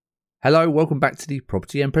Hello, welcome back to the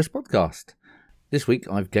Property Empress podcast. This week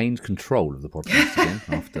I've gained control of the podcast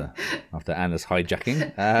again after Anna's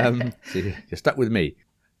hijacking. So you're stuck with me.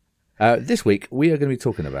 This week we are going to be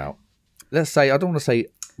talking about, I don't want to say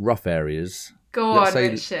rough areas. Go on,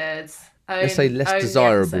 Richard. Let's say less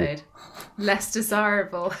desirable. Less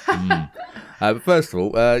desirable. But first of all,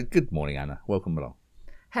 good morning, Anna. Welcome along.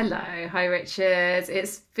 Hello. Hi, Richard. It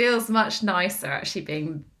feels much nicer actually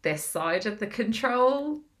being this side of the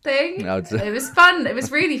control thing. It was fun. It was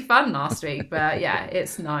really fun last week, but yeah,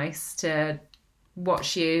 it's nice to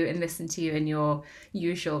watch you and listen to you in your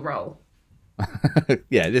usual role.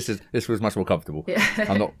 Yeah, this was much more comfortable. Yeah.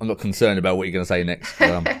 I'm not concerned about what you're going to say next,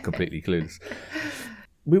 because I'm completely clueless.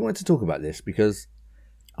 We wanted to talk about this because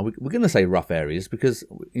we're going to say rough areas because,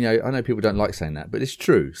 I know people don't like saying that, but it's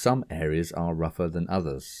true. Some areas are rougher than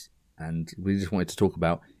others. And we just wanted to talk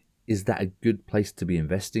about, is that a good place to be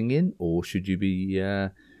investing in, or should you be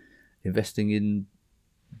investing in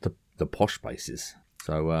the posh places?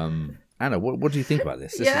 So, Anna, what do you think about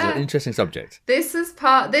this? This is an interesting subject. This is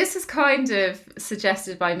kind of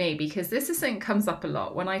suggested by me because this is something that comes up a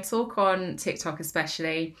lot when I talk on TikTok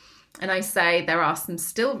especially, and I say there are some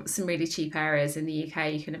really cheap areas in the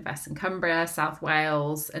UK. You can invest in Cumbria, South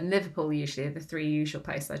Wales and Liverpool, usually are the three usual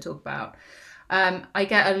places I talk about. I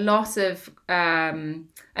get a lot of,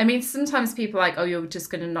 sometimes people are like, oh, you're just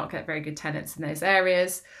going to not get very good tenants in those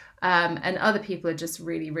areas. And other people are just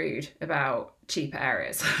really rude about cheaper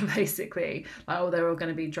areas, basically. Like, oh, they're all going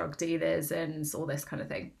to be drug dealers and all this kind of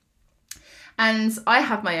thing. And I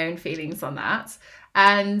have my own feelings on that.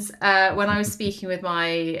 And when I was speaking with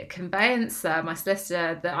my conveyancer, my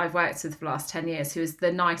solicitor that I've worked with for the last 10 years, who is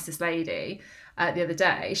the nicest lady, the other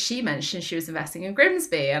day, she mentioned she was investing in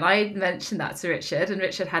Grimsby. And I mentioned that to Richard, and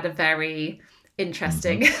Richard had a very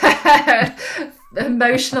interesting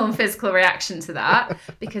emotional and physical reaction to that,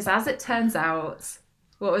 because as it turns out,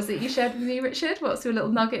 what was it you shared with me, Richard? What's your little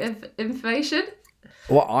nugget of information?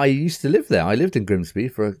 Well, I used to live there. I lived in Grimsby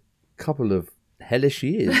for a couple of hellish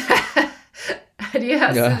years. And he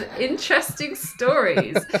has some interesting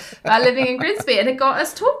stories about living in Grimsby, and it got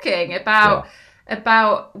us talking about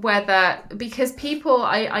whether, because people,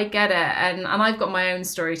 I get it, and I've got my own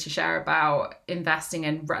story to share about investing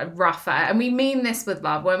in rough, and we mean this with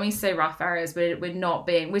love. When we say rough areas,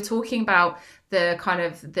 we're talking about the kind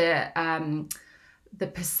of the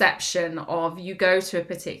perception of, you go to a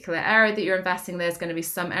particular area that you're investing, there's going to be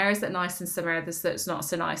some areas that are nice and some areas that's not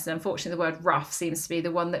so nice. And unfortunately, the word rough seems to be the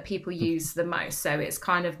one that people use the most. So it's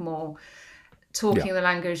kind of more talking the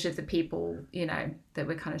language of the people, that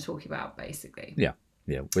we're kind of talking about, basically. Yeah.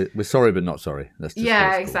 We're sorry, but not sorry. That's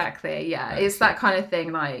just exactly. Yeah, it's that kind of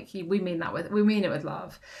thing. Like, we mean it with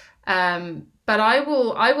love. But I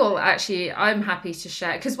will actually, I'm happy to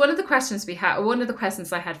share, because one of the questions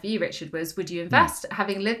I had for you, Richard, was, would you invest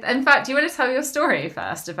having lived? In fact, do you want to tell your story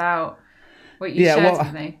first about what you shared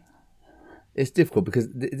with me? It's difficult because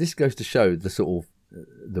this goes to show the sort of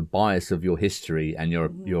the bias of your history and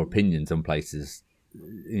your opinions on places.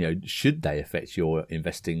 Should they affect your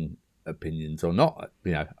investing opinions or not?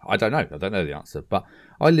 I don't know. I don't know the answer. But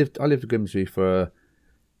I lived in Grimsby for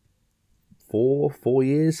 4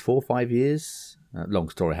 or 5 years. Long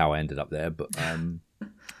story how I ended up there, but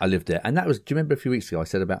I lived there. And that was, do you remember a few weeks ago I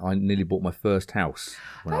said about I nearly bought my first house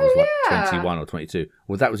when I was 21 or 22?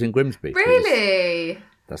 Well, that was in Grimsby. Really?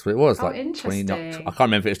 That's what it was. Interesting. I can't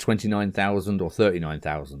remember if it was 29,000 or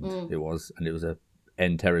 39,000 it was. And it was a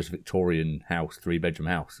end terrace Victorian house, 3-bedroom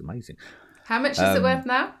house. Amazing. How much is it worth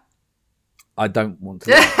now? I don't want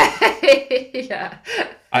to. Yeah.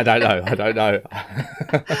 I don't know.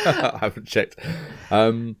 I haven't checked.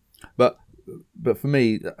 But for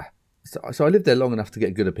me, so I lived there long enough to get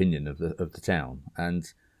a good opinion of the town,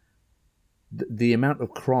 and the amount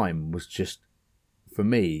of crime was just, for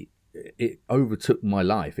me, it overtook my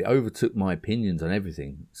life. It overtook my opinions on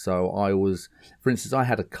everything. So I was, for instance, I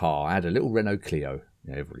had a car. I had a little Renault Clio.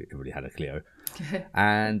 Everybody had a Clio,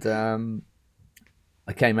 and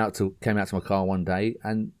I came out to my car one day,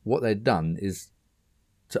 and what they'd done is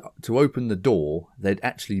to open the door, they'd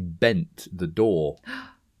actually bent the door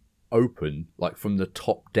open, like from the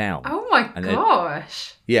top down. Oh my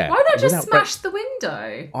gosh! Yeah. Why not just smash the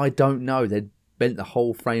window? I don't know. They'd bent the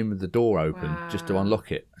whole frame of the door open just to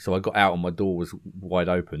unlock it. So I got out and my door was wide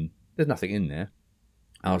open. There's nothing in there.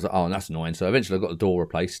 I was like, oh, that's annoying. So eventually I got the door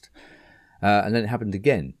replaced, and then it happened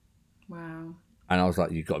again. Wow. And I was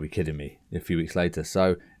like, you've got to be kidding me, a few weeks later.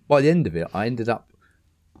 So by the end of it, I ended up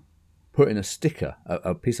putting a sticker,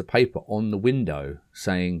 a piece of paper on the window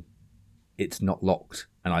saying it's not locked.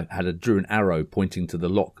 And I drew an arrow pointing to the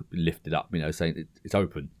lock lifted up, saying it's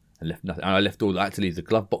open. and left nothing. And I left all that to leave the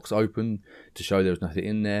glove box open to show there was nothing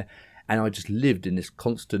in there. And I just lived in this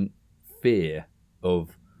constant fear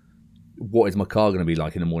of what is my car going to be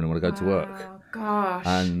like in the morning when I go to work. Oh, gosh.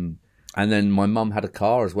 And then my mum had a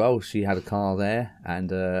car as well. She had a car there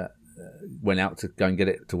and went out to go and get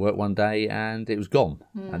it to work one day and it was gone.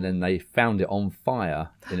 And then they found it on fire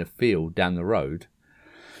in a field down the road.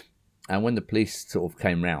 And when the police sort of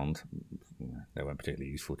came round, they weren't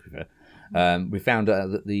particularly useful to be fair, we found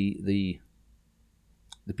out that the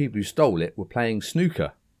people who stole it were playing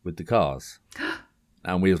snooker with the cars.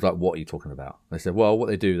 And we was like, what are you talking about? They said, well, what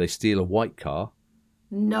they do, they steal a white car.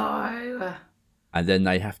 No. And then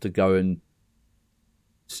they have to go and,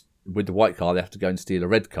 with the white car, they have to go and steal a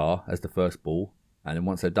red car as the first ball. And then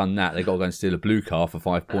once they've done that, they've got to go and steal a blue car for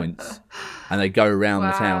 5 points. And they go around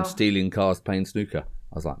the town stealing cars, playing snooker.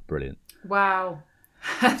 I was like, brilliant. Wow.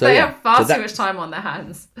 So, they have far too much time on their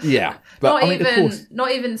hands. Yeah. But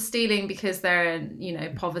not even stealing because they're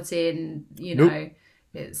in, poverty and, Nope.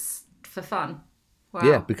 It's for fun. Wow.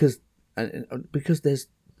 Yeah, because there's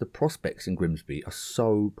the prospects in Grimsby are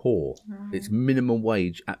so poor. It's minimum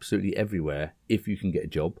wage absolutely everywhere if you can get a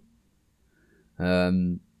job.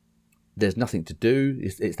 There's nothing to do.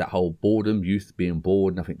 It's that whole boredom, youth being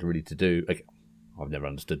bored, nothing really to do. I've never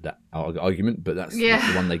understood that argument, but that's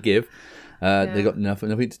the one they give. They got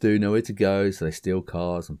nothing to do, nowhere to go, so they steal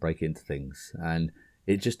cars and break into things. And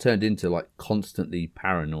it just turned into like constantly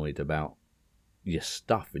paranoid about your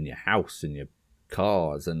stuff and your house and your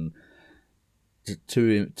cars. And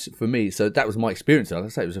for me, so that was my experience. Like I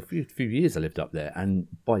say, it was a few years I lived up there, and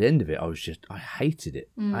by the end of it, I hated it.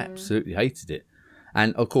 I absolutely hated it.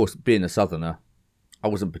 And of course, being a southerner, I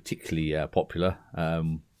wasn't particularly popular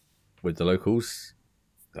with the locals.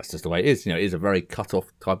 That's just the way it is. It is a very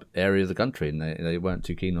cut-off type area of the country, and they weren't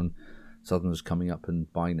too keen on southerners coming up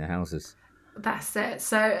and buying their houses. That's it.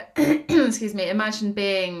 So, excuse me, imagine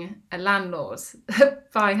being a landlord,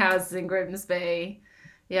 buying houses in Grimsby.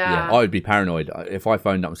 Yeah, I would be paranoid. If I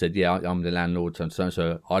phoned up and said, yeah, I'm the landlord,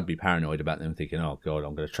 so I'd be paranoid about them thinking, oh, God,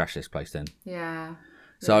 I'm going to trash this place then. Yeah.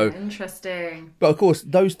 So interesting. But, of course,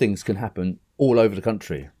 those things can happen all over the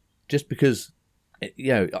country. Just because,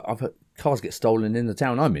 I've heard cars get stolen in the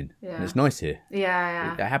town I'm in. Yeah. And it's nice here.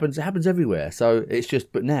 Yeah. It happens everywhere. So it's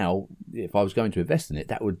just, but now, if I was going to invest in it,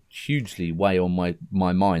 that would hugely weigh on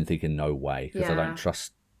my mind, thinking, no way, because I don't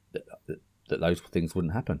trust that those things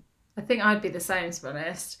wouldn't happen. I think I'd be the same, to be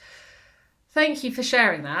honest. Thank you for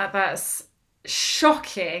sharing that. That's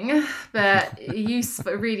shocking, but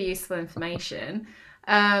really useful information.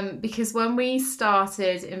 Because when we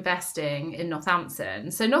started investing in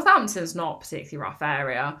Northampton, so Northampton's not a particularly rough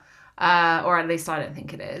area, or at least I don't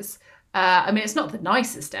think it is. It's not the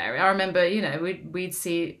nicest area. I remember, we'd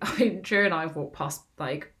see, Drew and I have walked past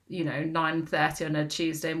 9:30 on a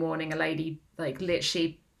Tuesday morning, a lady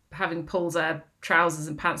literally having pulled her trousers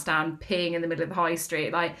and pants down, peeing in the middle of the high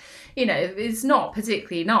street. It's not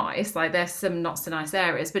particularly nice. There's some not so nice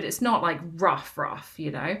areas, but it's not rough,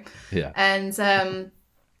 Yeah. And,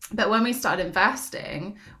 but when we started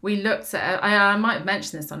investing, we looked at, I might have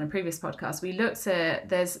mentioned this on a previous podcast, we looked at,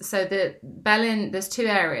 there's two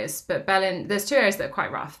areas, but there's two areas that are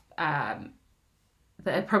quite rough, that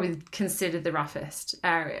are probably considered the roughest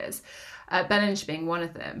areas, Bellinge being one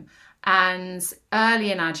of them. And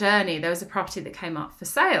early in our journey, there was a property that came up for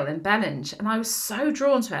sale in Bellinge, and I was so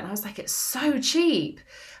drawn to it, and I was like, it's so cheap.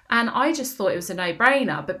 And I just thought it was a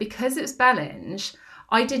no-brainer, but because it was Bellinge,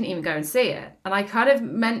 I didn't even go and see it. And I kind of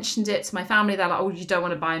mentioned it to my family. They're like, oh, you don't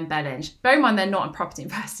want to buy in Bellinge. Bear in mind, they're not property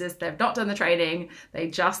investors. They've not done the trading. They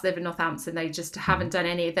just live in Northampton. They just haven't done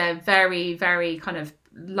any. They're very, very kind of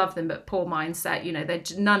love them, but poor mindset.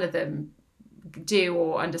 None of them do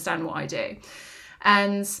or understand what I do.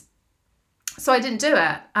 And so I didn't do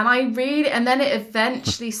it. And then it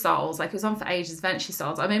eventually sold. It was on for ages, eventually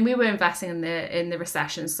sold. We were investing in the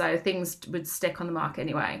recession, so things would stick on the market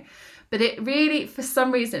anyway. But it really, for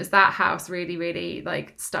some reason, it was that house really, really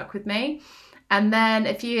stuck with me. And then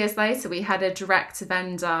a few years later, we had a direct to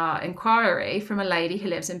vendor inquiry from a lady who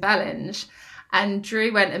lives in Bellinge. And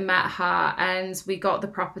Drew went and met her, and we got the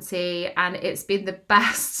property, and it's been the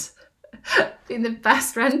best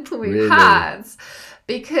rental we've had.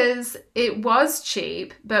 Because it was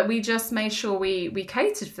cheap, but we just made sure we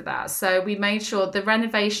catered for that. So we made sure the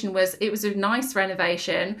renovation was a nice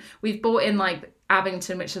renovation. We've bought in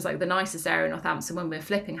Abington, which is the nicest area in Northampton when we're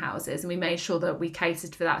flipping houses, and we made sure that we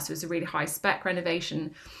catered for that. So it was a really high spec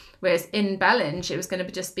renovation. Whereas in Bellinge, it was going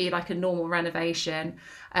to just be a normal renovation.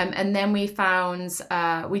 And then we found,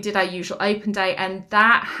 we did our usual open day, and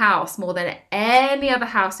that house, more than any other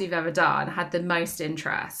house we've ever done, had the most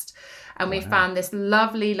interest. And we found this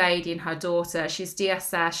lovely lady and her daughter. She's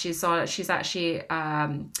DSS. She's actually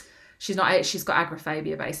she's got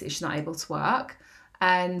agoraphobia, basically. She's not able to work.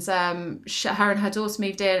 And her and her daughter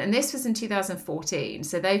moved in, and this was in 2014.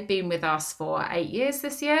 So they've been with us for 8 years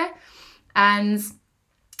this year. And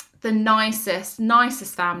the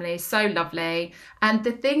nicest family, so lovely. And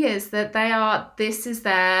the thing is that this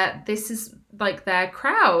is like their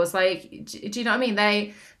crowds. Like, do you know what I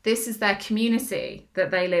mean? This is their community that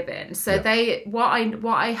they live in. So what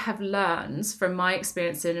I have learned from my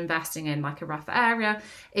experience in investing in like a rough area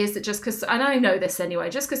is that just because, and I know this anyway,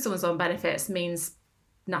 just because someone's on benefits means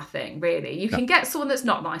nothing really. You can get someone that's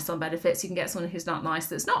not nice on benefits. You can get someone who's not nice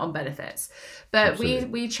that's not on benefits. But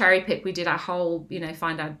we cherry pick. We did our whole,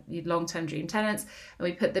 find our long-term dream tenants, and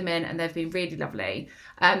we put them in, and they've been really lovely.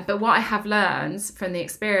 But what I have learned from the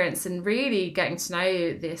experience and really getting to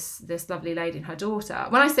know this lovely lady and her daughter.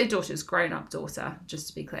 When I say daughter, it's grown-up daughter, just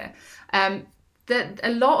to be clear. That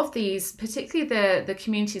a lot of these, particularly the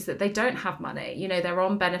communities that they don't have money, they're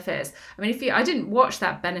on benefits. I mean, I didn't watch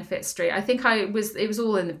that benefit street. I think it was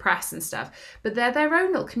all in the press and stuff, but they're their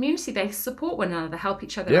own little community. They support one another, help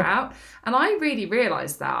each other out. And I really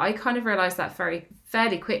realized that. I kind of realized that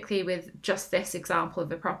fairly quickly with just this example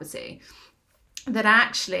of a property, that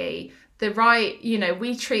actually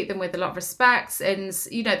we treat them with a lot of respect, and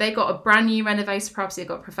they got a brand new renovated property,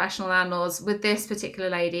 got professional landlords. With this particular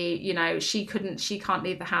lady, she can't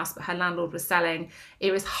leave the house, but her landlord was selling.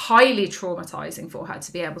 It was highly traumatizing for her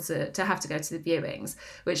to be able to have to go to the viewings,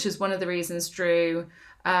 which was one of the reasons Drew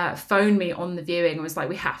phoned me on the viewing and was like,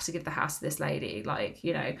 we have to give the house to this lady,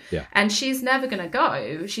 and she's never going to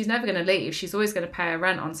go, she's never going to leave, she's always going to pay her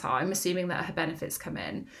rent on time, assuming that her benefits come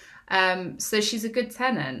in. So she's a good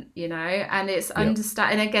tenant, and it's and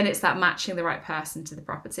again, it's that matching the right person to the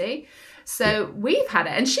property. So we've had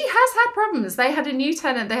it, and she has had problems. They had a new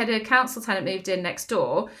tenant, they had a council tenant moved in next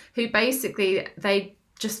door, who basically, they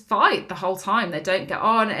just fight the whole time. They don't get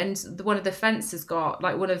on, and one of the fences got,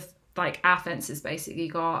 our fences basically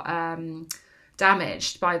got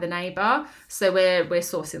damaged by the neighbour. So we're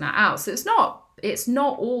sorting that out. So it's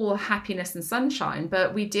not all happiness and sunshine,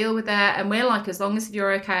 but we deal with it, and we're like, as long as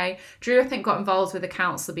you're okay. Drew, I think, got involved with the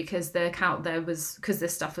council because because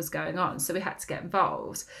this stuff was going on, so we had to get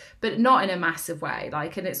involved, but not in a massive way.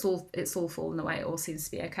 And it's all fallen away. It all seems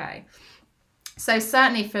to be okay. So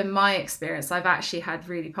certainly from my experience, I've actually had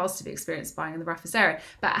really positive experience buying in the roughest area.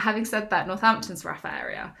 But having said that, Northampton's rough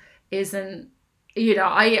area isn't.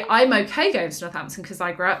 I'm okay going to Northampton because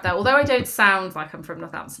I grew up there. Although I don't sound like I'm from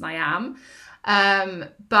Northampton, I am.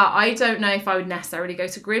 But I don't know if I would necessarily go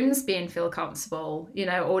to Grimsby and feel comfortable,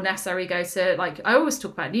 or necessarily go to, I always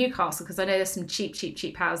talk about Newcastle because I know there's some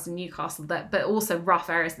cheap houses in Newcastle, but also rough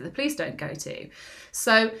areas that the police don't go to.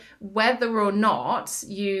 So whether or not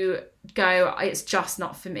you go, it's just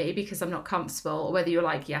not for me because I'm not comfortable, or whether you're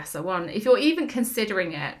like, yes, I want, if you're even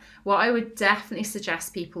considering it, what I would definitely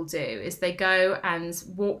suggest people do is they go and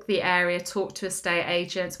walk the area, talk to estate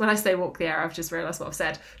agents. When I say walk the area, I've just realised what I've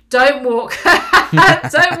said. Don't walk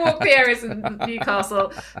the areas in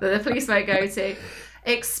Newcastle that the police won't go to.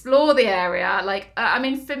 Explore the area.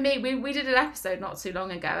 For me, we did an episode not too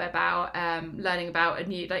long ago about learning about a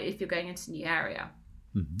new, if you're going into a new area.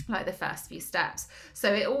 Mm-hmm. The first few steps.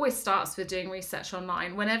 So it always starts with doing research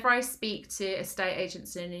online. Whenever I speak to estate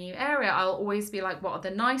agents in a new area, I'll always be like, what are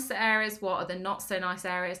the nicer areas? What are the not so nice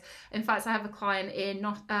areas? In fact, I have a client in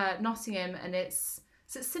Nottingham, and it's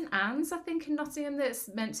St Anne's, I think, in Nottingham,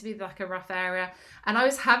 that's meant to be like a rough area. And I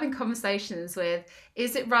was having conversations with,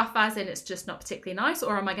 is it rough as in it's just not particularly nice,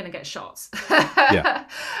 or am I going to get shot?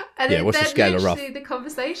 And what's the scale of rough? The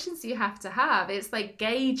conversations you have to have, it's like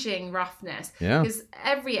gauging roughness. Because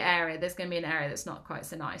every area, there's going to be an area that's not quite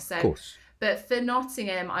so nice. So, of course. But for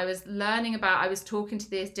Nottingham, I was talking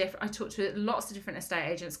to I talked to lots of different estate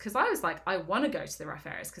agents because I was like, I want to go to the rough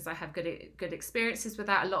areas because I have good experiences with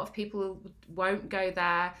that. A lot of people won't go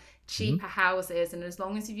there. Cheaper houses, and as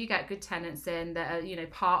long as you get good tenants in that are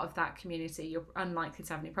part of that community, you're unlikely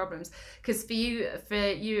to have any problems. Because for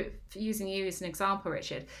using you as an example,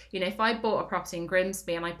 Richard, if I bought a property in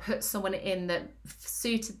Grimsby and I put someone in that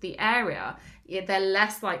suited the area, they're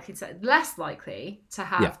less likely to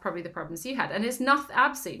have probably the problems you had. And it's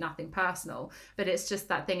absolutely nothing personal, but it's just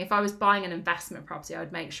that thing. If I was buying an investment property, I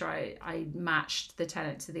would make sure I matched the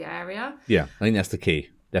tenant to the area. Yeah, I think that's the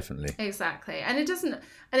key. Definitely. Exactly. And it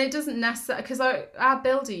doesn't necessarily, because our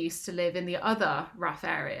builder used to live in the other rough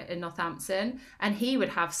area in Northampton, and he would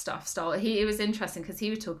have stuff stolen. It was interesting because he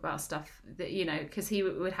would talk about stuff that, because he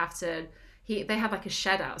would have to, they had like a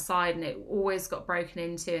shed outside and it always got broken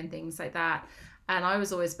into and things like that. And I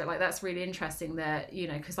was always a bit like, that's really interesting that, you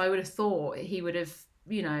know, because I would have thought he would have,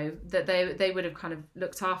 you know, that they would have kind of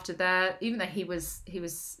looked after their, even though he was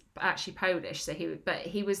actually Polish, so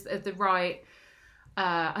he was of the right,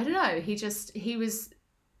 I don't know,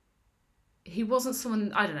 he wasn't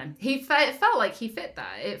someone, I don't know, it felt like he fit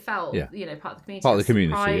that. It felt, you know, part of the community. Part of the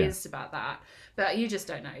community, surprised about that, but you just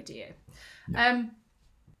don't know, do you? Yeah.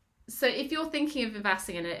 So if you're thinking of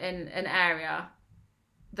investing in an area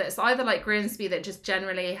that's either like Grimsby, that just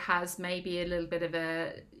generally has maybe a little bit of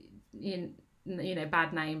a, you know,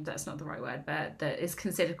 bad name, that's not the right word, but that is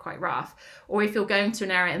considered quite rough, or if you're going to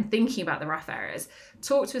an area and thinking about the rough areas,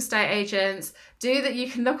 talk to estate agents, do that. You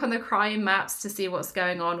can look on the crime maps to see what's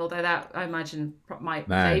going on, although that I imagine might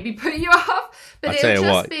maybe put you off, but it'll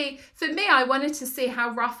just be, for me, I wanted to see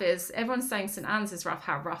how rough is, everyone's saying St Anne's is rough,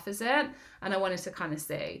 how rough is it? And I wanted to kind of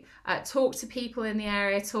see, talk to people in the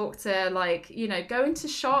area, talk to, like, you know, go into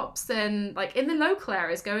shops and like in the local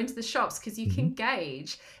areas, go into the shops, because you can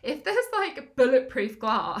gauge if there's like bulletproof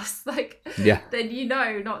glass, like, then you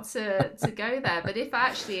know not to go there. But if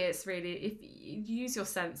actually it's really, if you use your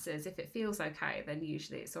senses, if it feels okay, then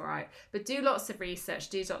usually it's all right. But do lots of research,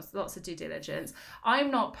 do lots of due diligence. I'm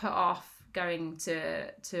not put off going to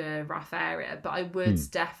a rough area, but I would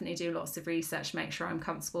definitely do lots of research, make sure I'm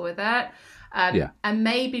comfortable with it, and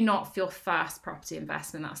maybe not for your first property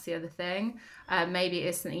investment. That's the other thing. Maybe it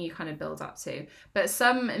is something you kind of build up to, but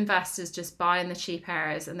some investors just buy in the cheap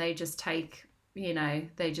areas and they just take, you know,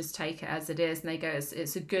 they just take it as it is, and they go,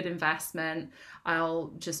 it's a good investment,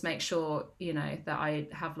 I'll just make sure, you know, that I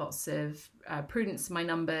have lots of prudence in my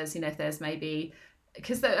numbers. You know, if there's maybe,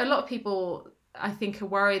 because a lot of people, I think, are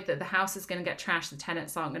worried that the house is going to get trashed, the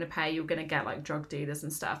tenants aren't going to pay, you're going to get like drug dealers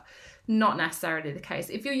and stuff. Not necessarily the case.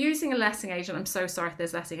 If you're using a letting agent, I'm so sorry if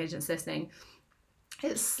there's letting agents listening,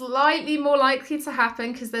 it's slightly more likely to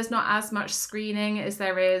happen because there's not as much screening as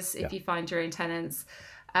there is if you find your own tenants.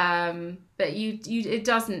 But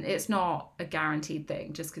it's not a guaranteed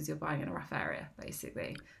thing just because you're buying in a rough area,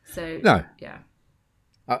 basically. So no, yeah.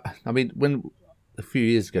 I mean, when a couple of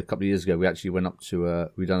years ago, we actually went up to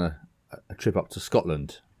we done a trip up to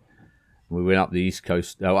Scotland. We went up the east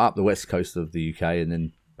coast, up the west coast of the UK, and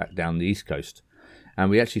then back down the east coast. And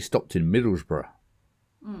we actually stopped in Middlesbrough,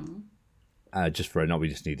 just for a night. We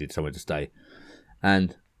just needed somewhere to stay.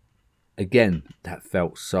 And again, that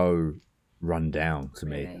felt so run down to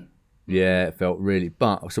me. Yeah, it felt really.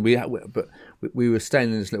 But so we were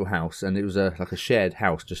staying in this little house, and it was like a shared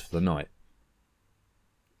house just for the night.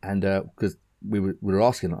 And because we were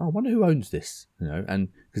asking, I wonder who owns this, you know, and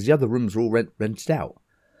because the other rooms were all rented out.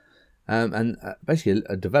 And basically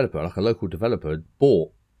a developer, like a local developer,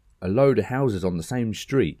 bought a load of houses on the same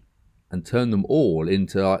street and turned them all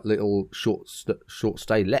into like little short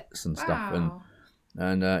stay lets and stuff. Wow.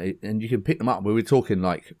 And you can pick them up. We were talking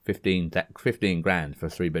like 15 grand for a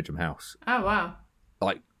 3-bedroom house. Oh, wow.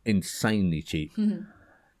 Like insanely cheap.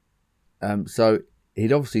 So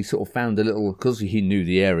he'd obviously sort of found a little, because he knew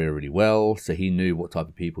the area really well, so he knew what type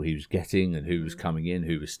of people he was getting and who was coming in,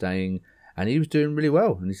 who was staying, and he was doing really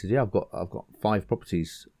well. And he said, "Yeah, I've got 5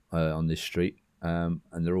 properties on this street, and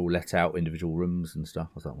they're all let out, individual rooms and stuff."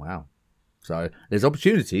 I was like, "Wow!" So there's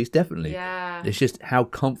opportunities, definitely. Yeah. It's just how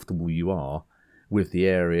comfortable you are with the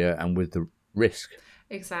area and with the risk.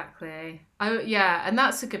 Exactly. And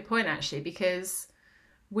that's a good point actually, because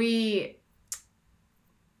we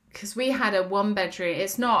had a 1-bedroom.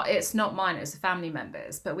 It's not mine. It's a family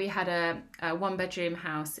member's. But we had a 1-bedroom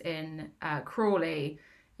house in Crawley,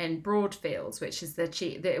 in Broadfields, which is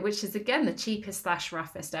which is again the cheapest /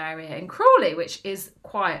 roughest area in Crawley, which is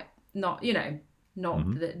quite not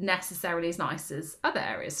necessarily as nice as other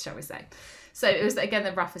areas, shall we say. So it was again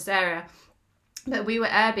the roughest area. But we were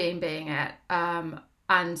Airbnb-ing it.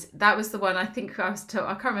 And that was the one, I think I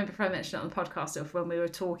can't remember if I mentioned it on the podcast or when we were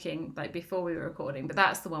talking, like before we were recording, but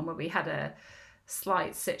that's the one where we had a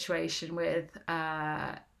slight situation with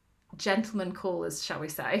gentleman callers, shall we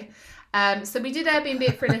say. So we did Airbnb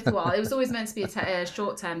it for a little while. It was always meant to be a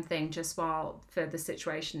short-term thing just for the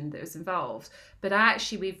situation that was involved. But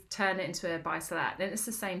actually we've turned it into a buy-to-let, and it's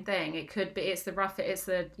the same thing. It's the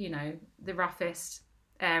roughest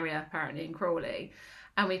area apparently in Crawley.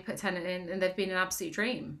 And we put tenant in, and they've been an absolute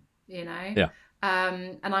dream, you know. Yeah.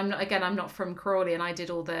 And I'm not from Crawley, and I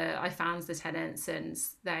found the tenants, and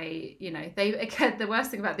they, you know, again, the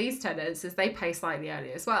worst thing about these tenants is they pay slightly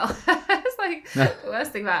early as well. It's like the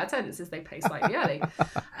worst thing about our tenants is they pay slightly early.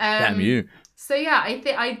 Damn you. So yeah,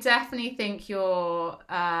 I definitely think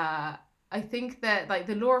I think that like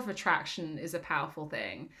the law of attraction is a powerful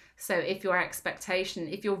thing. So if you're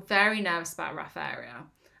very nervous about a rough area,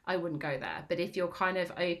 I wouldn't go there. But if you're kind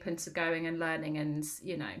of open to going and learning and,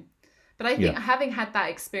 but I think having had that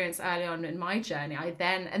experience early on in my journey, I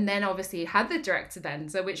then obviously had the direct to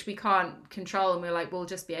vendor, which we can't control, and we're like, we'll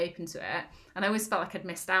just be open to it. And I always felt like I'd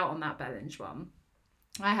missed out on that Bellinge one.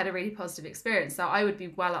 I had a really positive experience, so I would be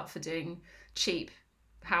well up for doing cheap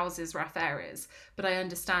houses, rough areas, but I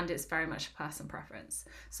understand it's very much a person preference.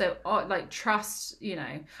 So like trust,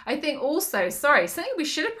 I think also, something we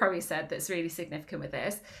should have probably said that's really significant with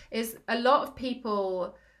this is a lot of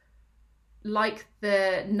people like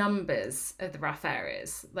the numbers of the rough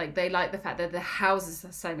areas. Like they like the fact that the houses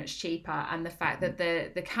are so much cheaper, and the fact that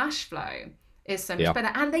the cash flow is so much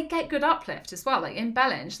better, and they get good uplift as well. Like in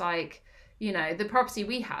Bellinge, like, the property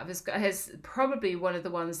we have has probably one of the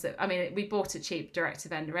ones that, I mean, we bought it cheap direct to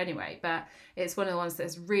vendor anyway, but it's one of the ones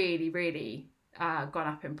that's really, really gone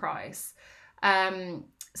up in price.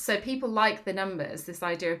 So people like the numbers, this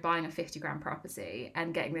idea of buying a 50 grand property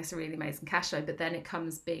and getting this really amazing cash flow, but then it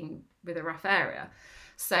comes being with a rough area.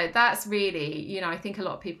 So that's really, I think a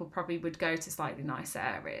lot of people probably would go to slightly nicer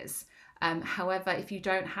areas. However, if you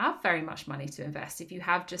don't have very much money to invest, if you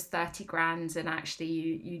have just 30 grand and actually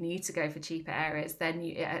you need to go for cheaper areas, then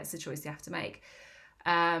it's a choice you have to make.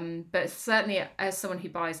 But certainly as someone who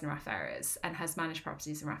buys in rough areas and has managed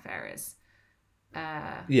properties in rough areas.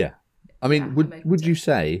 I mean, would you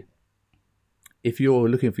say, if you're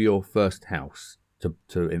looking for your first house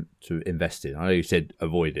to invest in, I know you said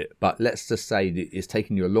avoid it, but let's just say that it's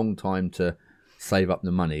taking you a long time to save up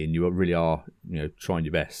the money and you really are, trying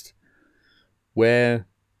your best.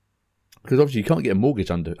 Because obviously you can't get a mortgage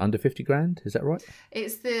under 50 grand, is that right?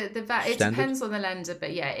 It's it depends on the lender,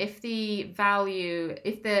 but if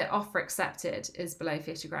the offer accepted is below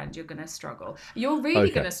 50 grand, you're going to struggle. You're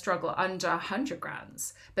really going to struggle under 100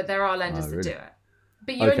 grand, but there are lenders that do it.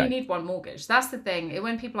 But you only need one mortgage. That's the thing.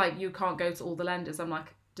 When people are like, you can't go to all the lenders, I'm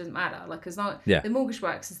like, doesn't matter. Like, it's not, the Mortgage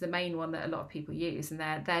Works is the main one that a lot of people use, and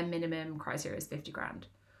their minimum criteria is 50 grand.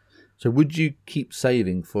 So would you keep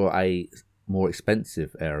saving for a more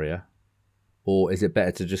expensive area, or is it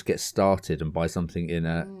better to just get started and buy something in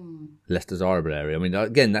a less desirable area? I mean,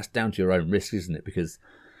 again, that's down to your own risk, isn't it? Because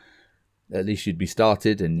at least you'd be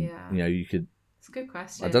started, and you could. It's a good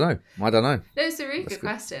question. I don't know. No, it's a really good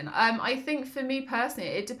question. I think for me personally,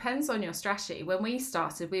 it depends on your strategy. When we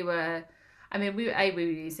started, we were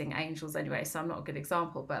using Angels anyway, so I'm not a good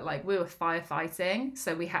example, but like we were firefighting,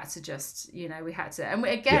 so we had to just,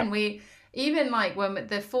 and we even like when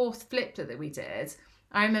the fourth flip that we did,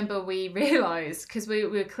 I remember we realised, because we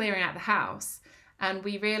were clearing out the house, and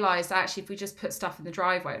we realised actually if we just put stuff in the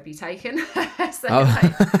driveway, it'd be taken.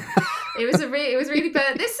 It was really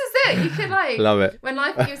bad. This is it. You could love it. When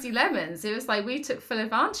life gives you lemons, it was like we took full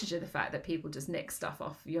advantage of the fact that people just nick stuff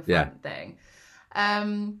off your front thing.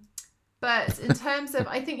 But in terms of,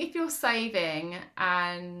 I think if you're saving,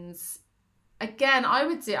 and again, I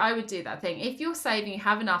would do that thing. If you're saving, you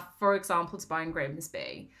have enough, for example, to buy in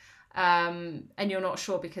Grimsby, and you're not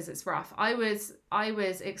sure because it's rough, I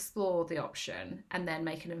would explore the option and then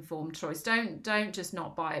make an informed choice. Don't just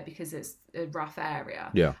not buy it because it's a rough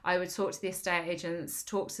area. I would talk to the estate agents,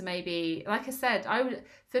 talk to maybe, like I said,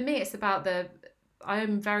 for me it's about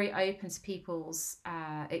I'm very open to people's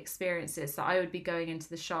experiences. So I would be going into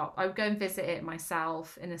the shop. I would go and visit it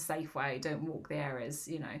myself in a safe way. Don't walk the areas,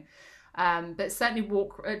 But certainly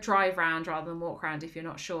drive around rather than walk around if you're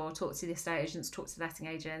not sure. Talk to the estate agents, talk to letting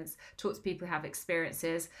agents, talk to people who have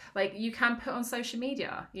experiences. Like you can put on social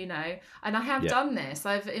media, And I have done this.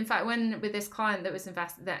 In fact, with this client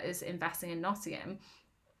that is investing in Nottingham,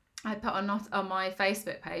 I put on my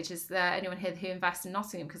Facebook page, is there anyone here who invests in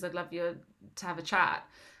Nottingham? Because I'd love you to have a chat.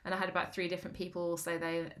 And I had about 3 different people say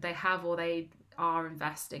they have or they are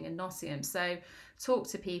investing in Nottingham. So talk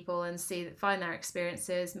to people and find their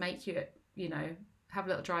experiences, make have a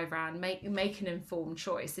little drive around, make an informed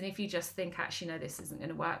choice. And if you just think, actually, no, this isn't going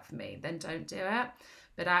to work for me, then don't do it.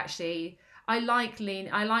 But actually, I like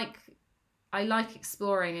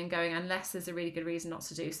exploring and going, unless there's a really good reason not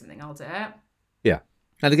to do something, I'll do it. Yeah.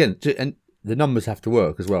 And again, and the numbers have to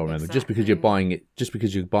work as well. Remember, just because you're buying it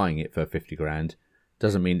for 50 grand,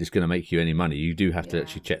 doesn't mean it's going to make you any money. You do have to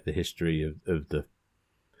actually check the history of the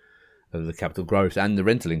capital growth and the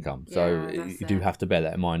rental income. So you do have to bear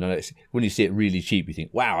that in mind. When you see it really cheap, you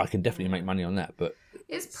think, wow, I can definitely make money on that. But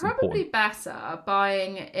it's probably better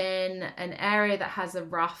buying in an area that has a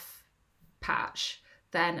rough patch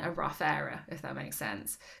than a rough area, if that makes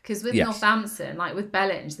sense. Because with Northampton, like with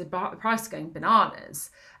Bellinge, the price is going bananas,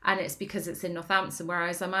 and it's because it's in Northampton.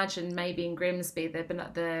 Whereas I imagine maybe in Grimsby,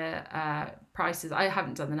 the prices, I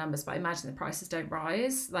haven't done the numbers, but I imagine the prices don't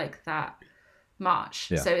rise like that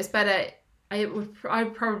much. So it's better I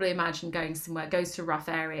would probably imagine go to a rough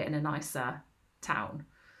area in a nicer town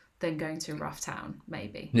than going to a rough town,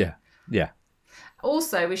 maybe. Yeah.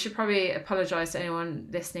 Also, we should probably apologise to anyone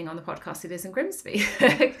listening on the podcast who lives in Grimsby.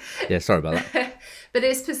 Yeah, sorry about that. But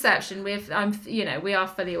it's perception. We are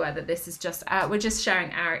fully aware that this is just we're just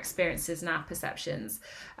sharing our experiences and our perceptions.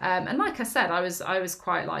 And like I said, I was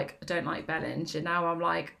quite like, I don't like Bellinge, and now I'm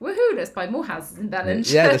like, woohoo, let's buy more houses in Bellinge.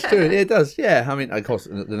 Yeah, that's true. It does. Yeah, I mean, of course,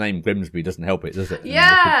 the name Grimsby doesn't help it, does it?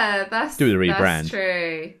 Yeah, that's do the rebrand. That's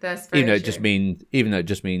true. That's very even though it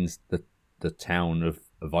just means the town of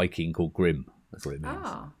a Viking called Grim. That's what it means.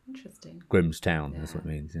 Oh, interesting. Grim's Town. That's what it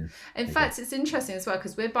means. Yeah. In fact, it's interesting as well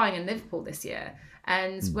because we're buying in Liverpool this year.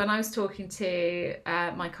 And when I was talking to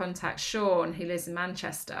my contact, Sean, who lives in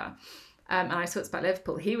Manchester, and I talked about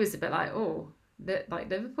Liverpool, he was a bit like, oh, like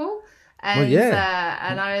Liverpool?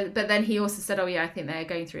 And, but then he also said, oh, yeah, I think they're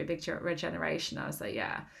going through a big regeneration. I was like,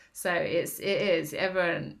 yeah. So it is.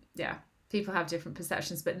 Everyone, people have different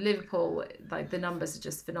perceptions. But Liverpool, like the numbers are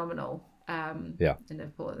just phenomenal in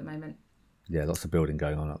Liverpool at the moment. Yeah, lots of building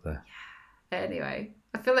going on up there. Yeah. Anyway,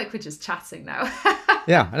 I feel like we're just chatting now.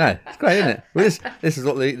 Yeah, I know. It's great, isn't it? Well, this is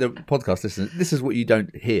what the podcast listens. This is what you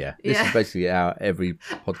don't hear. This is basically our every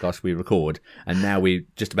podcast we record, and now we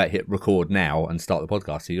just about hit record now and start the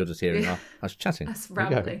podcast. So you're just hearing us chatting. Us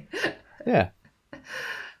rambling. Yeah.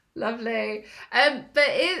 Lovely.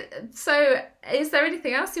 So is there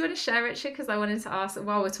anything else you want to share, Richard? Because I wanted to ask,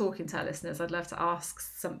 while we're talking to our listeners, I'd love to ask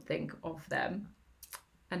something of them.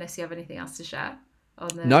 Unless you have anything else to share on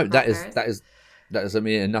the that is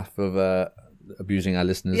enough of abusing our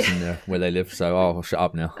listeners and where they live. So I'll shut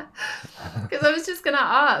up now. Because I was just going to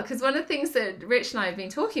ask, because one of the things that Rich and I have been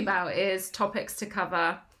talking about is topics to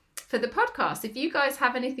cover for the podcast. If you guys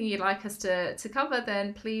have anything you'd like us to cover,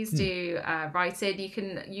 then please do write in.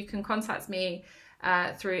 You can contact me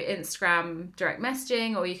through Instagram direct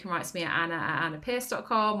messaging, or you can write to me at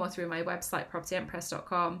anna@annapierce.com or through my website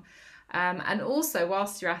propertyempress.com. And also,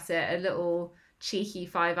 whilst you're at it, a little cheeky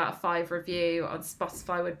 5 out of 5 review on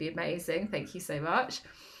Spotify would be amazing. Thank you so much.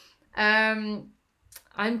 I'm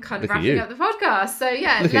kind of wrapping up the podcast, so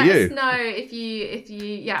let us know if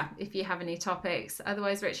you have any topics.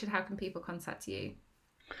 Otherwise, Richard, how can people contact you?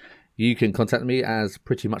 You can contact me as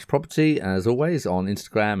Pretty Much Property, as always, on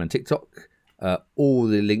Instagram and TikTok. All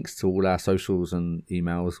the links to all our socials and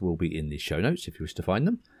emails will be in the show notes if you wish to find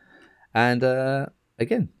them. And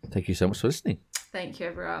again, thank you so much for listening. Thank you,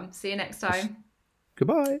 everyone. See you next time.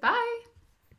 Goodbye. Bye.